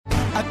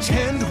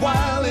Attend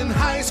while in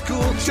high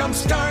school.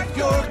 Jumpstart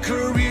your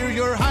career.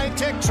 Your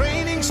high-tech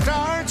training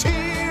starts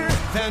here.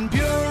 Van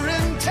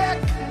Buren Tech.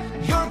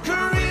 Your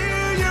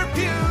career, your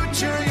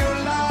future, your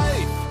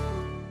life.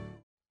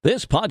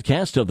 This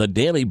podcast of the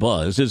Daily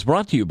Buzz is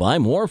brought to you by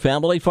More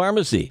Family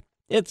Pharmacy.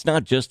 It's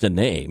not just a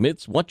name,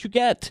 it's what you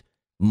get.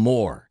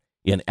 More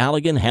in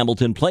Allegan,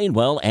 Hamilton,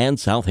 Plainwell, and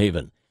South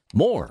Haven.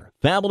 More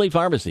Family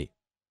Pharmacy.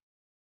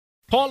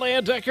 Paul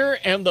Landecker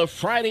and the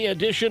Friday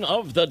edition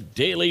of the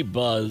Daily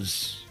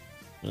Buzz.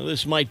 Now,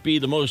 this might be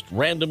the most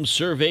random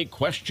survey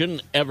question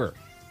ever.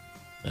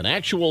 An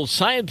actual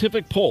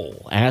scientific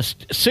poll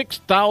asked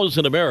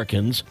 6,000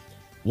 Americans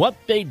what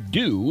they'd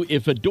do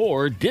if a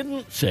door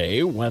didn't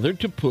say whether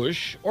to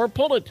push or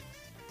pull it.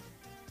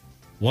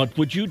 What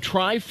would you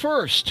try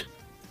first?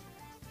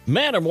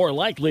 Men are more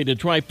likely to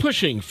try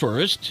pushing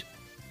first.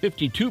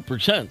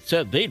 52%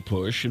 said they'd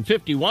push, and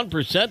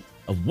 51%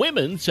 of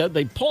women said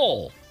they'd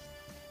pull.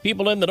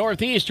 People in the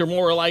Northeast are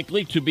more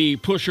likely to be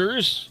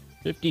pushers,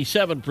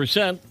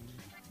 57%,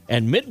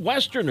 and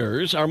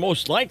Midwesterners are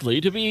most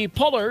likely to be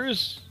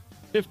pullers,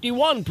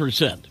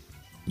 51%.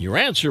 Your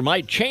answer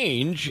might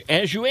change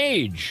as you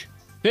age.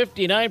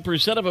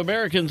 59% of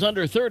Americans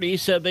under 30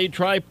 said they'd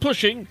try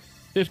pushing.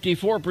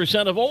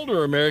 54% of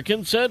older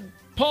Americans said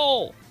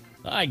pull.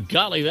 By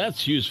golly,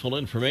 that's useful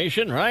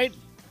information, right?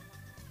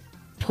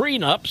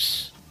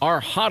 Prenups are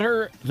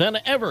hotter than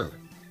ever.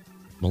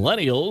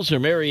 Millennials are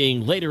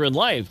marrying later in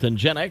life than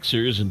Gen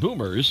Xers and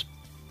Boomers.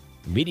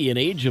 Median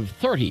age of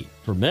 30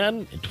 for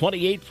men and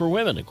 28 for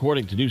women,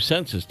 according to new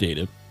census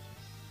data.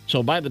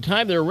 So by the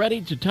time they're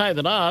ready to tie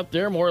the knot,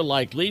 they're more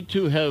likely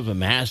to have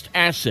amassed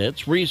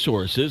assets,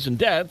 resources, and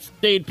debts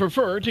they'd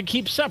prefer to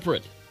keep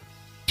separate.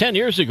 10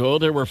 years ago,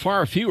 there were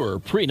far fewer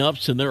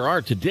prenups than there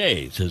are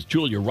today, says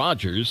Julia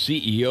Rogers,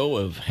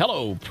 CEO of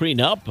Hello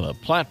Prenup, a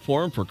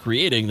platform for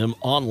creating them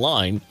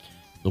online.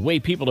 The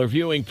way people are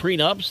viewing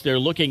prenups, they're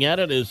looking at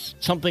it as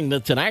something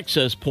that's an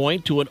access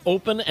point to an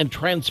open and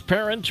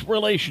transparent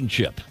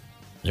relationship.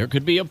 There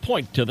could be a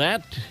point to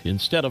that.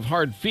 Instead of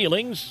hard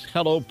feelings,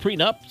 Hello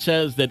Prenup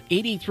says that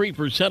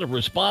 83% of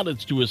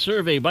respondents to a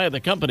survey by the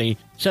company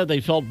said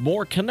they felt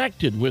more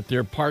connected with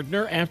their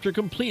partner after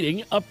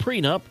completing a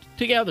prenup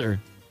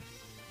together.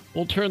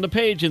 We'll turn the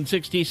page in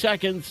 60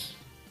 seconds.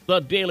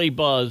 The Daily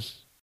Buzz.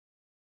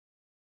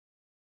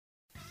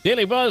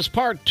 Daily Buzz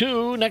Part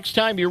 2. Next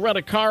time you rent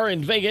a car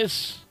in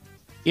Vegas,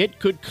 it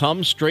could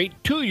come straight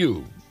to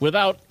you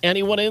without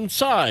anyone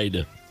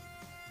inside.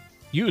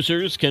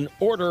 Users can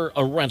order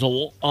a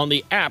rental on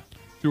the app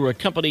through a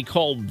company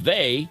called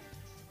They,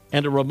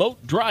 and a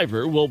remote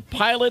driver will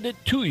pilot it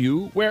to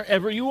you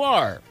wherever you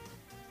are.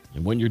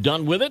 And when you're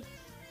done with it,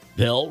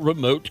 they'll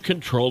remote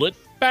control it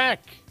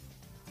back.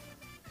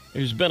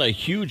 There's been a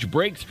huge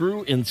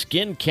breakthrough in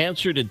skin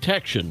cancer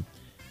detection.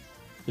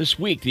 This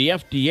week, the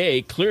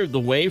FDA cleared the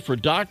way for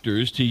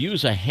doctors to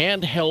use a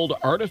handheld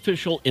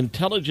artificial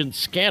intelligence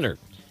scanner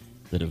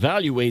that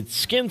evaluates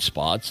skin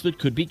spots that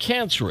could be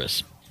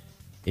cancerous.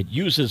 It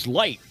uses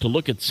light to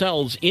look at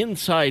cells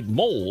inside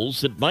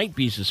moles that might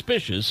be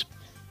suspicious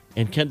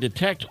and can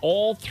detect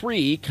all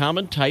three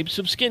common types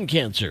of skin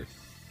cancer.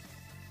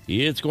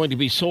 It's going to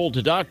be sold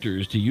to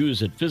doctors to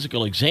use at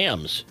physical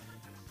exams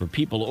for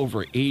people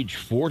over age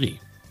 40.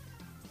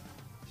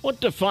 What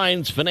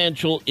defines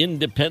financial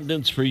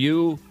independence for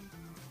you?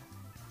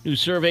 New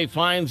survey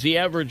finds the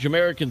average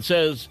American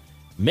says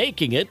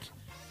making it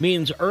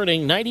means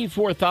earning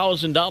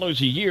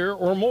 $94,000 a year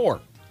or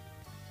more.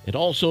 It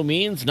also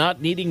means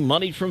not needing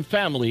money from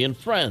family and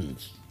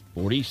friends,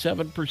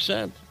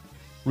 47%.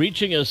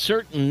 Reaching a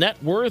certain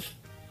net worth,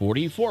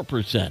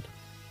 44%.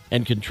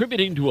 And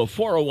contributing to a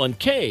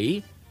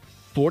 401k,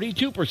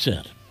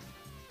 42%.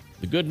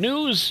 The good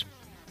news?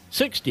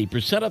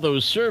 60% of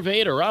those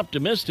surveyed are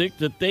optimistic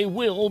that they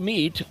will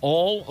meet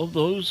all of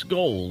those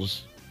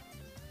goals.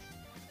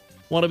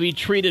 Want to be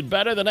treated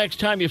better the next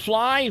time you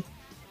fly?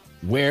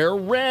 Wear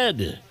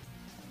red.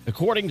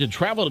 According to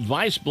travel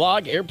advice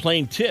blog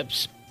Airplane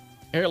Tips,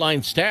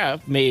 airline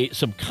staff may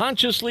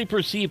subconsciously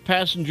perceive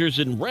passengers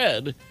in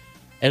red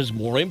as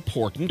more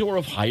important or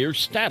of higher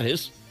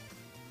status,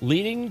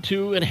 leading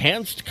to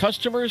enhanced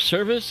customer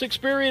service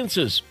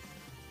experiences.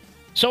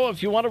 So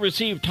if you want to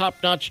receive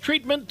top-notch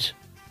treatment,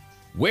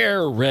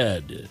 wear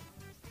red.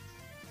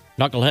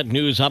 Knucklehead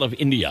news out of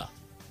India,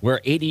 where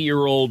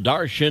 80-year-old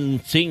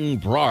Darshan Singh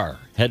Brar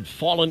had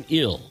fallen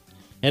ill,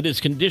 and his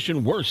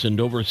condition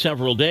worsened over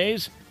several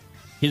days.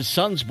 His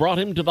sons brought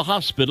him to the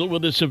hospital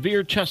with a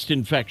severe chest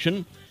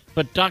infection,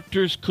 but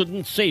doctors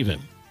couldn't save him,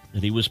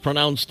 and he was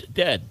pronounced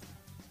dead.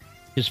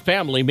 His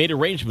family made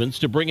arrangements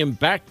to bring him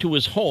back to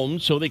his home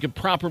so they could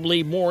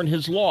properly mourn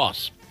his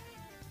loss.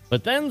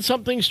 But then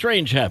something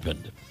strange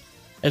happened.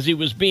 As he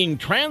was being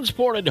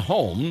transported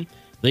home,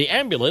 the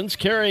ambulance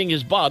carrying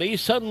his body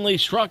suddenly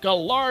struck a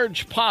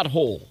large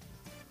pothole,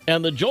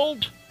 and the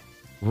jolt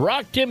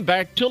rocked him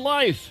back to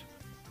life.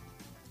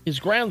 His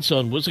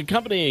grandson was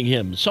accompanying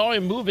him, saw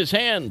him move his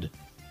hand.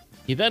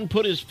 He then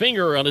put his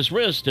finger on his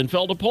wrist and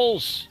felt a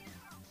pulse.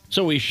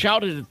 So he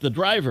shouted at the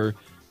driver,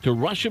 to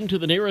rush him to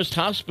the nearest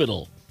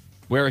hospital,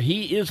 where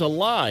he is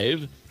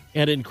alive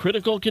and in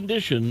critical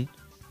condition,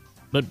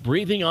 but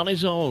breathing on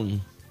his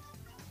own.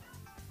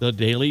 The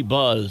Daily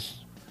Buzz.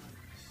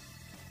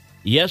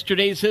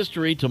 Yesterday's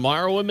history,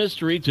 tomorrow a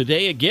mystery,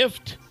 today a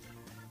gift.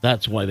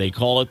 That's why they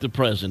call it the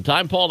present.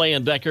 I'm Paul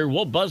Ann Becker.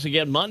 We'll buzz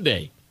again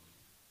Monday.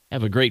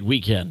 Have a great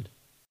weekend.